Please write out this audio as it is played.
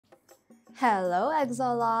Hello,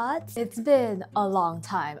 axolots! It's been a long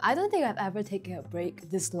time. I don't think I've ever taken a break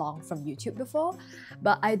this long from YouTube before,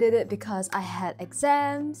 but I did it because I had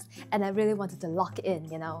exams and I really wanted to lock in,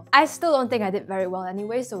 you know. I still don't think I did very well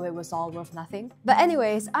anyway, so it was all worth nothing. But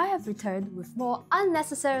anyways, I have returned with more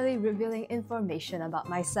unnecessarily revealing information about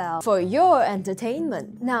myself for your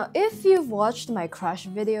entertainment. Now, if you've watched my crush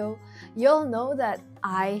video, you'll know that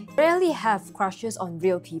I rarely have crushes on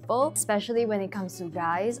real people, especially when it comes to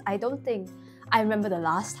guys. I don't think I remember the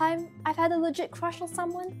last time I've had a legit crush on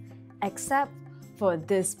someone, except for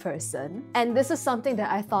this person. And this is something that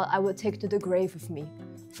I thought I would take to the grave with me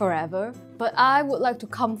forever, but I would like to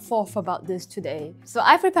come forth about this today. So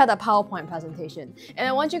I prepared a PowerPoint presentation, and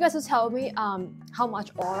I want you guys to tell me how much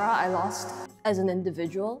aura I lost as an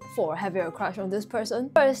individual for having a crush on this person.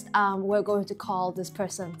 First, we're going to call this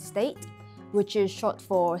person State, which is short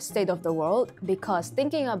for state of the world, because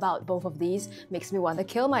thinking about both of these makes me want to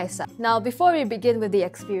kill myself. Now, before we begin with the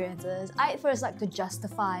experiences, I'd first like to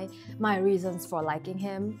justify my reasons for liking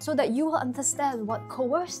him so that you will understand what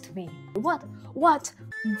coerced me. What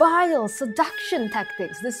vile seduction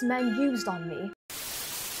tactics this man used on me.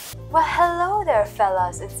 Well, hello there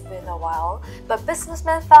fellas, it's been a while, but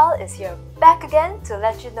Businessman Fal is here back again to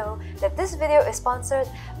let you know that this video is sponsored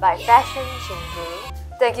by Fashion Chingu.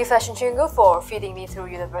 Thank you Fashion Chingu for feeding me through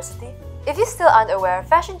university. If you still aren't aware,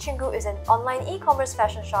 Fashion Chingu is an online e-commerce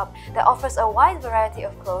fashion shop that offers a wide variety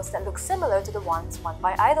of clothes that look similar to the ones worn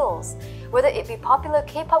by idols. Whether it be popular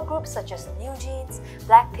K-pop groups such as NewJeans,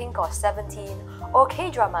 Blackpink or 17, or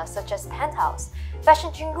K-dramas such as Penthouse,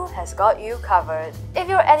 Fashion Chingu has got you covered. If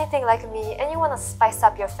you're anything like me and you want to spice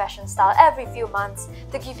up your fashion style every few months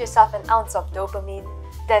to give yourself an ounce of dopamine,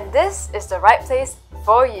 then this is the right place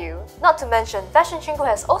for you. Not to mention, Fashion Chingu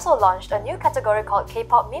has also launched a new category called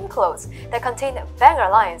K-pop meme clothes that contain banger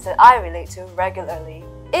lines that I relate to regularly.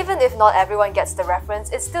 Even if not everyone gets the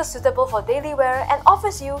reference, it's still suitable for daily wear and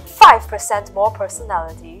offers you 5% more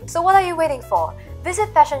personality. So what are you waiting for?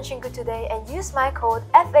 Visit Fashion Chingu today and use my code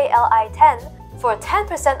FALI10 for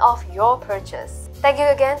 10% off your purchase. Thank you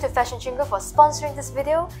again to Fashion Chingu for sponsoring this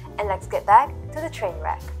video, and let's get back to the train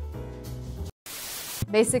wreck.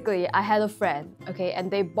 Basically, I had a friend, okay,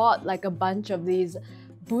 and they bought like a bunch of these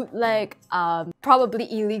bootleg,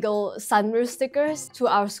 probably illegal sunroof stickers to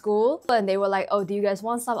our school, and they were like, oh, do you guys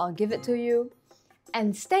want some? I'll give it to you.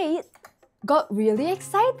 And State got really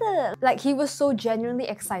excited. Like, he was so genuinely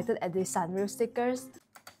excited at these sunroof stickers.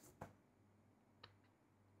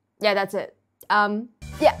 Yeah, that's it.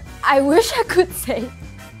 Yeah, I wish I could say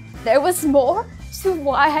there was more to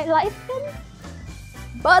why I liked him,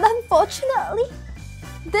 but unfortunately,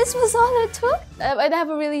 this was all it took. I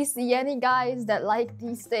never really see any guys that like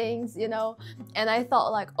these things, you know, and I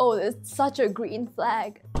thought like, oh, it's such a green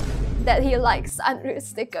flag that he likes sunroof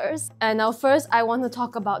stickers. And now first, I want to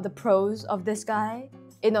talk about the pros of this guy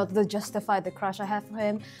in order to justify the crush I have for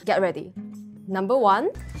him. Get ready. Number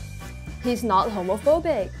one, he's not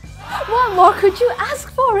homophobic. What more could you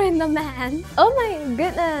ask for in a man? Oh my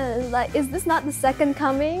goodness, like, is this not the second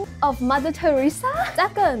coming of Mother Teresa?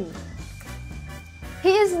 Second,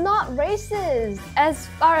 he is not racist. As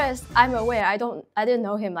far as I'm aware, I didn't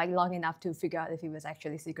know him like long enough to figure out if he was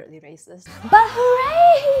actually secretly racist. But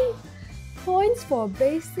hooray! Points for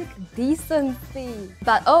basic decency.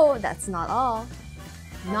 But oh, that's not all.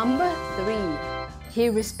 Number three, he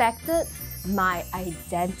respected my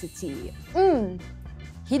identity.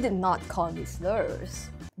 He did not call me slurs.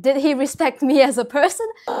 Did he respect me as a person?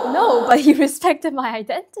 No, but he respected my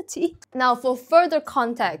identity. Now, for further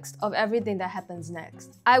context of everything that happens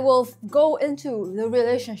next, I will go into the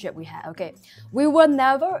relationship we had, okay? We were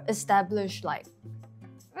never established like,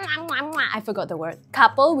 I forgot the word,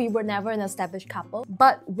 couple. We were never an established couple.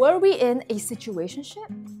 But were we in a situationship?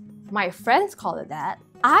 My friends call it that.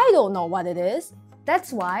 I don't know what it is.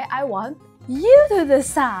 That's why I want you to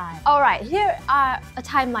decide. Alright, here are a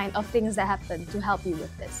timeline of things that happened to help you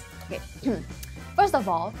with this. Okay. First of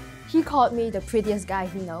all, he called me the prettiest guy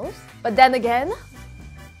he knows. But then again,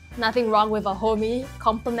 nothing wrong with a homie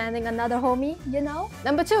complimenting another homie, you know?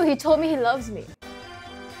 Number two, he told me he loves me.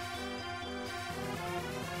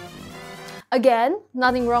 Again,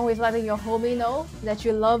 nothing wrong with letting your homie know that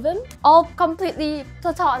you love him. All completely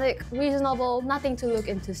platonic, reasonable, nothing to look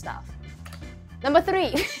into stuff. Number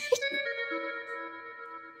three.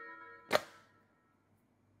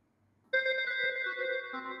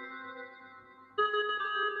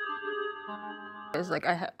 It's like,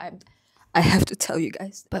 I have to tell you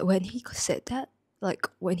guys. But when he said that, like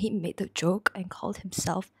when he made the joke and called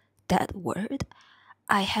himself that word,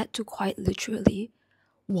 I had to quite literally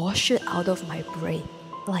wash it out of my brain.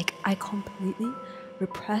 Like, I completely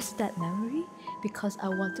repress that memory because I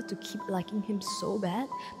wanted to keep liking him so bad.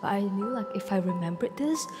 But I knew like if I remembered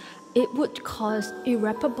this, it would cause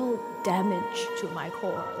irreparable damage to my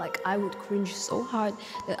core. Like I would cringe so hard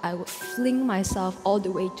that I would fling myself all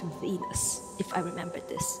the way to Venus if I remembered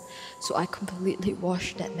this. So I completely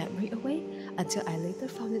washed that memory away until I later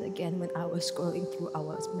found it again when I was scrolling through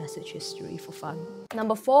our message history for fun.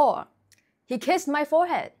 Number 4, he kissed my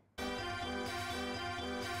forehead.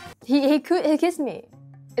 He kissed me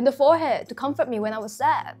in the forehead to comfort me when I was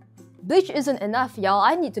sad. Bleach isn't enough, y'all.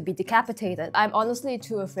 I need to be decapitated. I'm honestly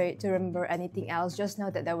too afraid to remember anything else. Just know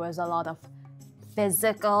that there was a lot of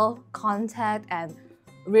physical contact and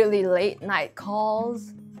really late night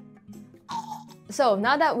calls. So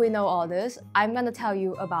now that we know all this, I'm gonna tell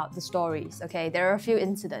you about the stories, okay? There are a few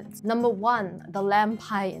incidents. Number 1, the lamb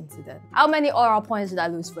pie incident. How many oral points did I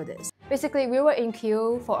lose for this? Basically, we were in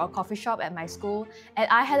queue for a coffee shop at my school, and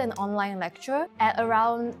I had an online lecture at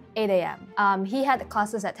around 8 AM. He had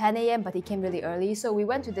classes at 10 AM, but he came really early, so we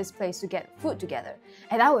went to this place to get food together.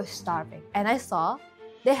 And I was starving, and I saw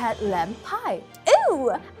they had lamb pie.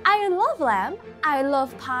 Ew! I love lamb. I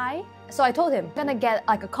love pie. So I told him, I'm gonna get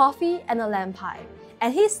like a coffee and a lamb pie.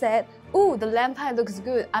 And he said, ooh, the lamb pie looks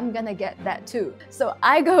good. I'm gonna get that too. So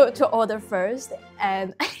I go to order first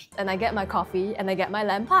and I get my coffee and I get my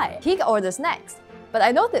lamb pie. He orders next. But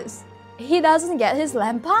I noticed he doesn't get his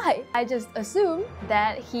lamb pie. I just assumed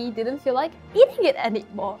that he didn't feel like eating it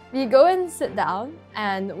anymore. We go and sit down,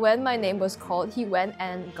 and when my name was called, he went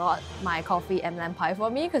and got my coffee and lamb pie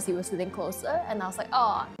for me because he was sitting closer, and I was like,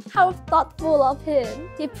 oh, how thoughtful of him.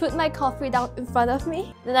 He put my coffee down in front of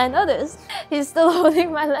me. Then I noticed he's still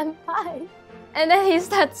holding my lamb pie. And then he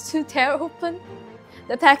starts to tear open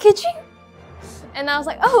the packaging. And I was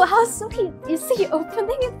like, oh, how sweet. Is he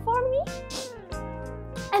opening it for me?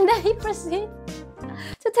 And then he proceeds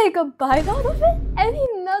to take a bite out of it, and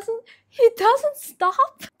he doesn't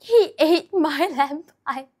stop. He ate my lamb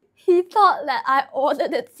pie. He thought that I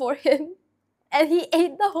ordered it for him, and he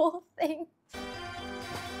ate the whole thing.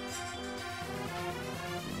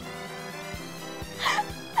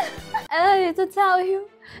 And I need to tell you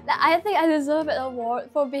that I think I deserve an award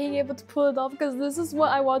for being able to pull it off, because this is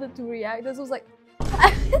what I wanted to react. This was like,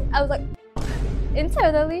 I was like,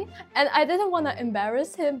 internally, and I didn't want to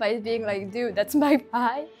embarrass him by being like, dude, that's my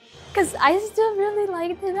pie, because I still really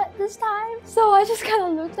liked him at this time. So I just kind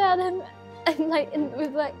of looked at him and was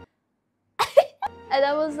like and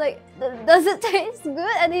I was like, does it taste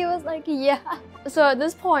good? And he was like, yeah. So at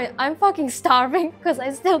this point, I'm fucking starving because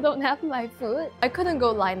I still don't have my food. I couldn't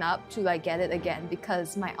go line up to like get it again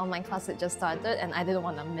because my online class had just started and I didn't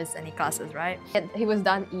want to miss any classes, right? And he was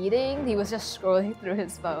done eating, he was just scrolling through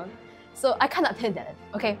his phone. So I kind of hint at him,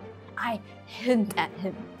 okay? I hint at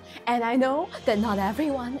him. And I know that not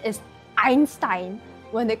everyone is Einstein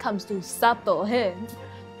when it comes to subtle hints.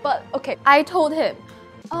 But okay, I told him,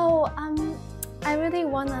 oh, I really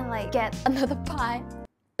wanna like get another pie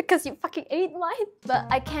because you fucking ate mine. But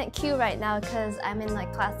I can't queue right now because I'm in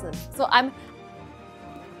like classes. So I'm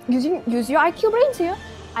use your IQ brains here.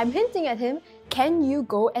 I'm hinting at him, can you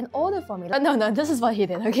go and order for me? No, this is what he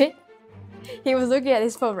did, okay? He was looking at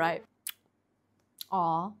his phone, right?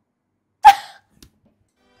 Aww.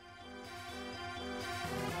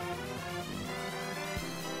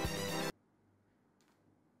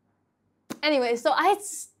 Anyway, so I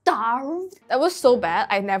starved. That was so bad.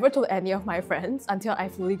 I never told any of my friends until I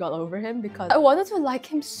fully got over him because I wanted to like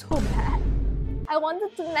him so bad. I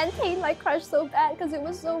wanted to maintain my crush so bad because it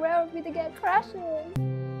was so rare of me to get crushes.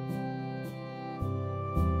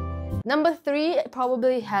 Number 3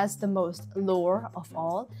 probably has the most lore of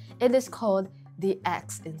all. It is called the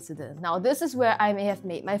X incident. Now this is where I may have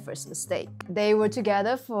made my first mistake. They were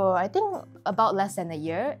together for I think about less than a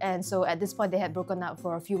year, and so at this point they had broken up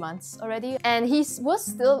for a few months already, and he was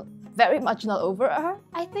still very much not over her,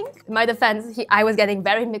 I think. In my defense, I was getting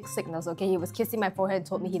very mixed signals, okay? He was kissing my forehead and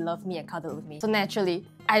told me he loved me and cuddled with me. So naturally,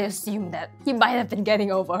 I assumed that he might have been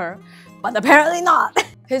getting over her, but apparently not.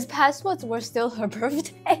 His passwords were still her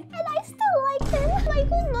birthday, and I still liked him. My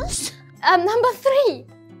goodness. Number 3.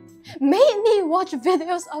 Made me watch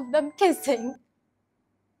videos of them kissing.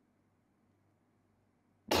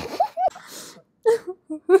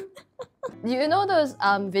 You know those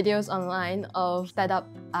videos online of setup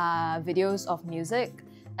videos of music,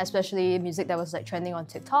 especially music that was like trending on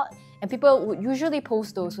TikTok, and people would usually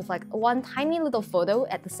post those with like one tiny little photo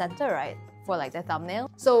at the center, right, for like their thumbnail.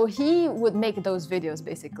 So he would make those videos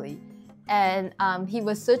basically. And he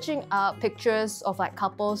was searching up pictures of like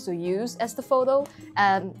couples to use as the photo.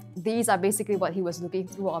 These are basically what he was looking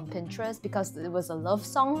through on Pinterest because it was a love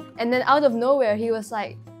song. And then out of nowhere, he was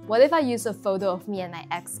like, What if I use a photo of me and my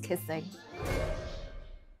ex kissing?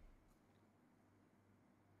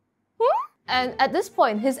 And at this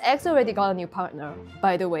point, his ex already got a new partner,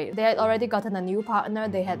 by the way. They had already gotten a new partner,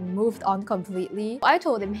 they had moved on completely. I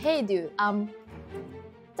told him, hey dude,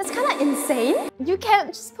 that's kind of insane. You can't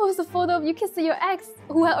just post a photo of you kissing your ex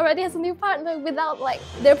who already has a new partner without like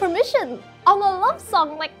their permission on a love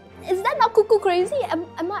song. Like, is that not cuckoo crazy? Am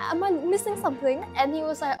I missing something? And he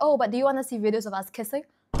was like, oh, but do you want to see videos of us kissing?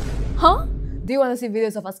 Huh? Do you want to see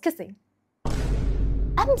videos of us kissing?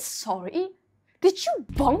 I'm sorry? Did you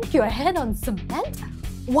bonk your head on cement?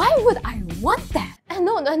 Why would I want that? And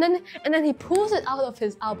then he pulls it out of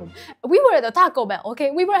his album. We were at the Taco Bell, okay?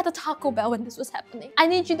 We were at the Taco Bell when this was happening. I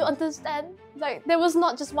need you to understand, like, there was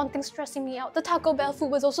not just one thing stressing me out. The Taco Bell food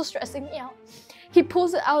was also stressing me out. He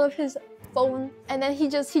pulls it out of his phone and then he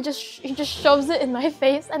just shoves it in my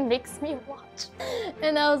face and makes me watch.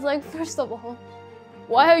 And I was like, first of all,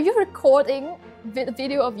 why are you recording the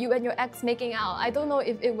video of you and your ex making out? I don't know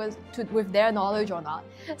if it was with their knowledge or not.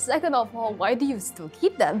 Second of all, why do you still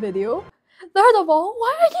keep that video? Third of all,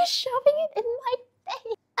 why are you shoving it in my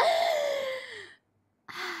face?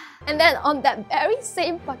 And then on that very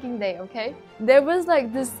same fucking day, okay, there was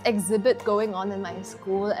like this exhibit going on in my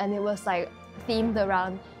school and it was like themed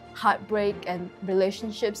around heartbreak and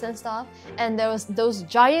relationships and stuff. And there was those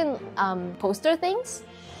giant poster things.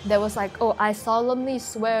 There was like, oh, I solemnly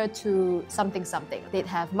swear to something something. They'd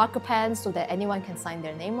have marker pens so that anyone can sign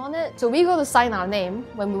their name on it. So we go to sign our name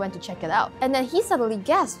when we went to check it out. And then he suddenly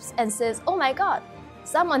gasps and says, oh my god,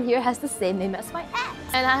 someone here has the same name as my ex.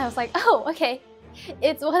 And I was like, oh, okay.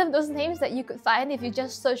 It's one of those names that you could find if you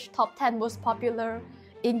just search top 10 most popular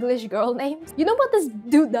English girl names. You know what this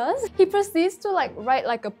dude does? He proceeds to like write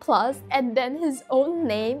like a plus and then his own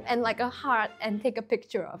name and like a heart and take a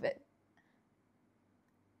picture of it.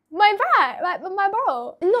 My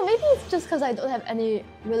bro. No, maybe it's just because I don't have any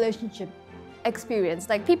relationship experience.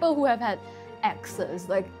 Like people who have had exes,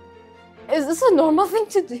 like, is this a normal thing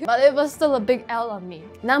to do? But it was still a big L on me.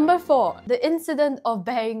 Number 4, the incident of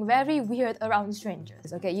being very weird around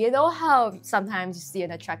strangers. Okay, you know how sometimes you see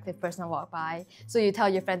an attractive person walk by, so you tell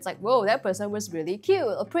your friends like, whoa, that person was really cute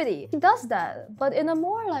or pretty. He does that, but in a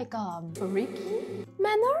more like freaky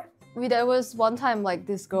manner. There was one time like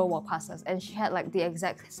this girl walked past us and she had like the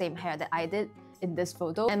exact same hair that I did in this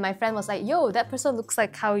photo. And my friend was like, yo, that person looks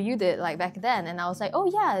like how you did like back then. And I was like, oh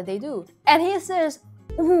yeah, they do. And he says,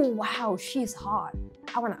 ooh, wow, she's hot.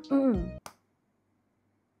 I wanna, You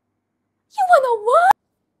wanna what?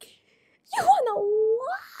 You wanna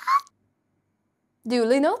what?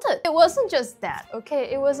 Duly noted. It wasn't just that, okay?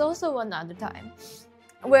 It was also another time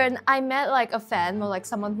when I met like a fan or like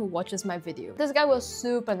someone who watches my video. This guy was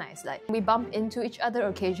super nice. Like we bumped into each other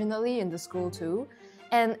occasionally in the school too.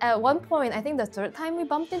 And at one point, I think the 3rd time we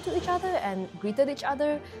bumped into each other and greeted each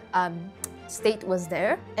other, State was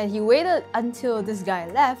there. And he waited until this guy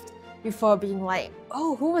left before being like,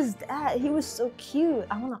 oh, who was that? He was so cute.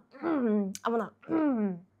 I wanna.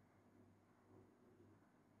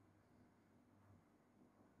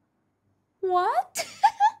 What?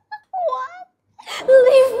 What?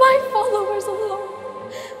 Leave my followers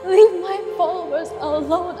alone. Leave my followers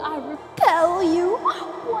alone. I repel you.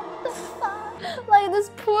 What the fuck? Like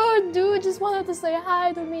this poor dude just wanted to say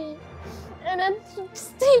hi to me. And then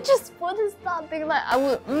he just wouldn't stop being like, I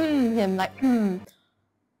would him like,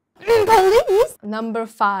 please. Number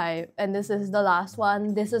 5, and this is the last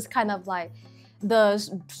one. This is kind of like the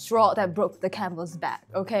straw that broke the camel's back,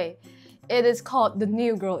 okay? It is called the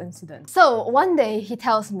new girl incident. So one day he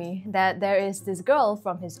tells me that there is this girl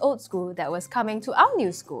from his old school that was coming to our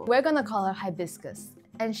new school. We're gonna call her Hibiscus.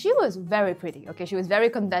 And she was very pretty, okay? She was very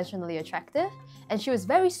conventionally attractive and she was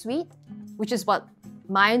very sweet, which is what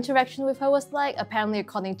my interaction with her was like. Apparently,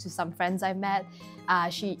 according to some friends I met,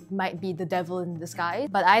 she might be the devil in disguise.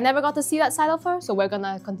 But I never got to see that side of her, so we're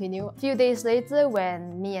gonna continue. A few days later,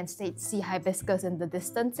 when me and State see Hibiscus in the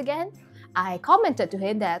distance again, I commented to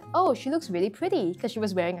him that, oh, she looks really pretty because she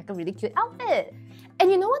was wearing like a really cute outfit. And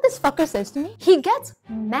you know what this fucker says to me? He gets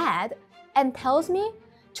mad and tells me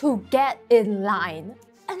to get in line.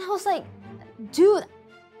 And I was like, dude,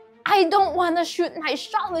 I don't want to shoot my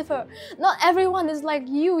shot with her. Not everyone is like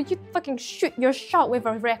you. You fucking shoot your shot with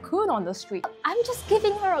a raccoon on the street. I'm just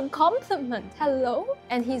giving her a compliment. Hello?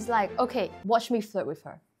 And he's like, okay, watch me flirt with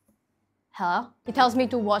her. Hello? He tells me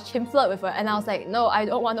to watch him flirt with her. And I was like, no, I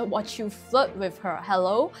don't want to watch you flirt with her.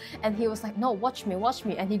 Hello? And he was like, no, watch me.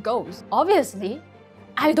 And he goes. Obviously,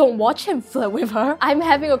 I don't watch him flirt with her. I'm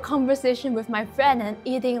having a conversation with my friend and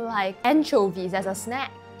eating like anchovies as a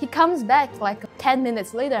snack. He comes back like 10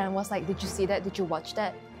 minutes later and was like, did you see that? Did you watch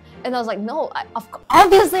that? And I was like, no,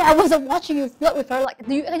 obviously I wasn't watching you flirt with her. Like,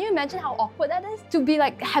 can you imagine how awkward that is? To be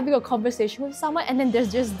like having a conversation with someone and then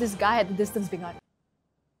there's just this guy at the distance being like,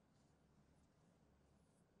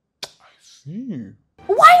 I see.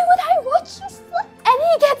 why would I watch you flirt? And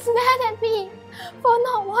he gets mad at me for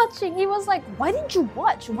not watching. He was like, why didn't you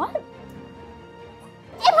watch? What?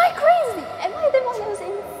 Am I crazy? Am I the one who's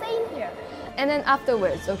insane here? And then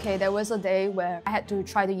afterwards, okay, there was a day where I had to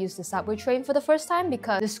try to use the subway train for the first time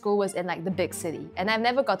because the school was in like the big city. And I've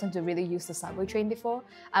never gotten to really use the subway train before.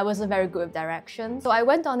 I wasn't very good with directions. So I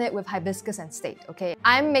went on it with Hibiscus and State, okay?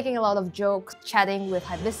 I'm making a lot of jokes, chatting with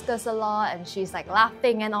Hibiscus a lot, and she's like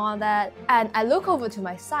laughing and all that. And I look over to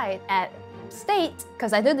my side at State,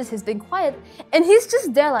 because I noticed he's been quiet, and he's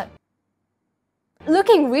just there like,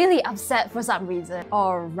 looking really upset for some reason.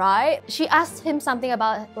 Alright. She asked him something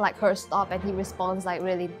about like her stop and he responds like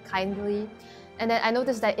really kindly. And then I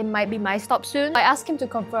noticed that it might be my stop soon. I asked him to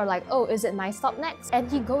confirm like, oh, is it my stop next?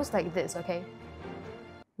 And he goes like this, okay?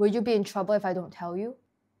 Will you be in trouble if I don't tell you?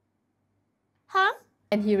 Huh?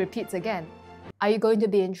 And he repeats again. Are you going to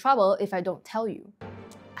be in trouble if I don't tell you?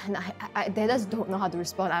 And they just don't know how to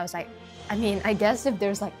respond. I was like, I mean, I guess if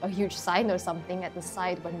there's like a huge sign or something at the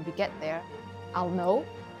side when we get there, I'll know.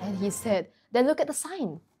 And he said, then look at the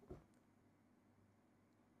sign.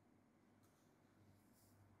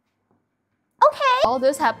 Okay. All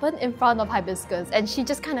this happened in front of Hibiscus and she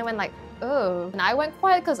just kind of went like, oh. And I went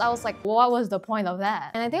quiet because I was like, what was the point of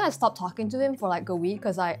that? And I think I stopped talking to him for like a week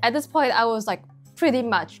because at this point I was like pretty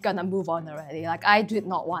much gonna move on already. Like I did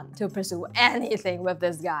not want to pursue anything with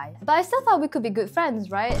this guy. But I still thought we could be good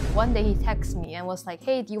friends, right? One day he texted me and was like,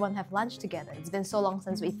 hey, do you want to have lunch together? It's been so long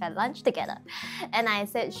since we've had lunch together. And I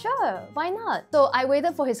said, sure, why not? So I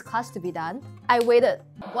waited for his class to be done. I waited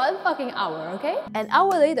 1 fucking hour, okay? An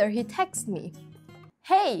hour later, he texted me,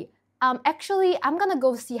 hey, actually, I'm gonna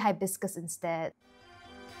go see Hibiscus instead.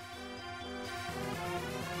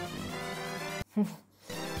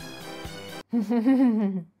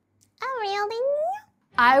 Oh, really?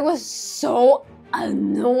 I was so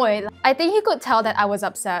annoyed. I think he could tell that I was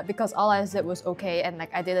upset because all I said was okay and like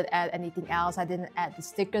I didn't add anything else. I didn't add the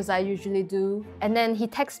stickers I usually do. And then he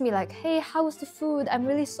texted me like, hey, how was the food? I'm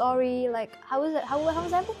really sorry. Like, how was it? How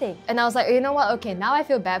was everything? And I was like, you know what? Okay, now I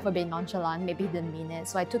feel bad for being nonchalant. Maybe he didn't mean it.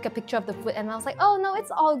 So I took a picture of the food and I was like, oh no,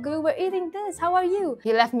 it's all good. We're eating this. How are you?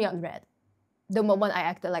 He left me on red the moment I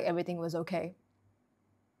acted like everything was okay.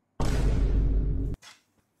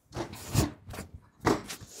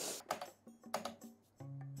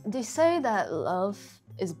 They say that love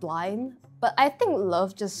is blind, but I think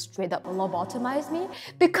love just straight up lobotomized me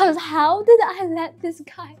because how did I let this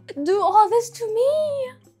guy do all this to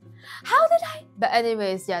me? How did I? But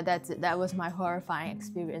anyways, yeah, that's it. That was my horrifying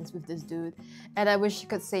experience with this dude. And I wish I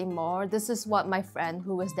could say more. This is what my friend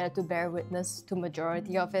who was there to bear witness to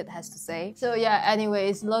majority of it has to say. So yeah,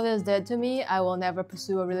 anyways, love is dead to me. I will never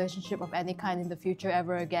pursue a relationship of any kind in the future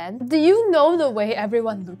ever again. Do you know the way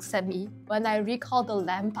everyone looks at me when I recall the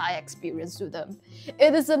lamp I experienced to them?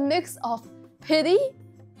 It is a mix of pity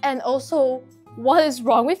and also, what is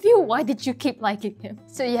wrong with you? Why did you keep liking him?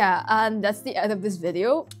 So yeah, that's the end of this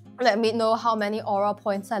video. Let me know how many aura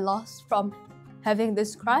points I lost from having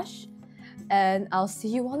this crush. And I'll see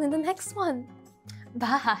you all in the next one.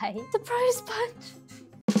 Bye. Surprise punch!